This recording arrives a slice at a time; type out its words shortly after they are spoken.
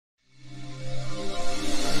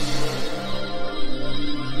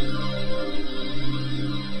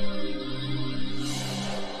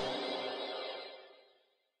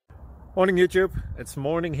Morning YouTube, it's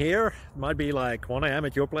morning here. It might be like 1 a.m.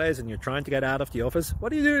 at your place and you're trying to get out of the office.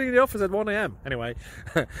 What are you doing in the office at 1 a.m? Anyway,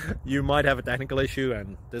 you might have a technical issue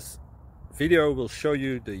and this video will show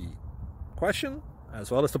you the question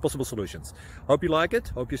as well as the possible solutions. Hope you like it,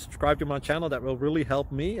 hope you subscribe to my channel. That will really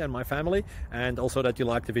help me and my family, and also that you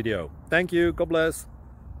like the video. Thank you, God bless.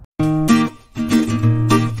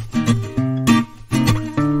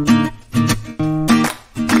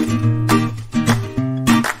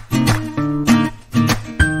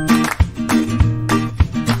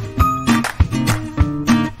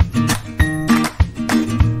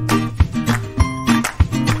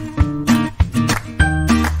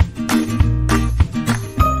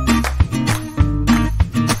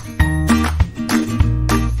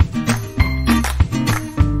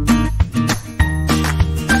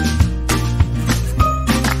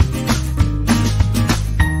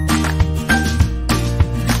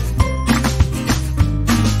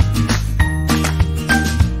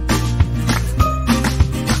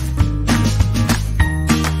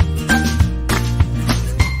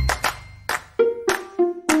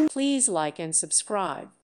 Please like and subscribe.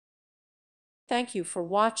 Thank you for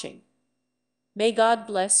watching. May God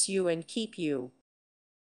bless you and keep you.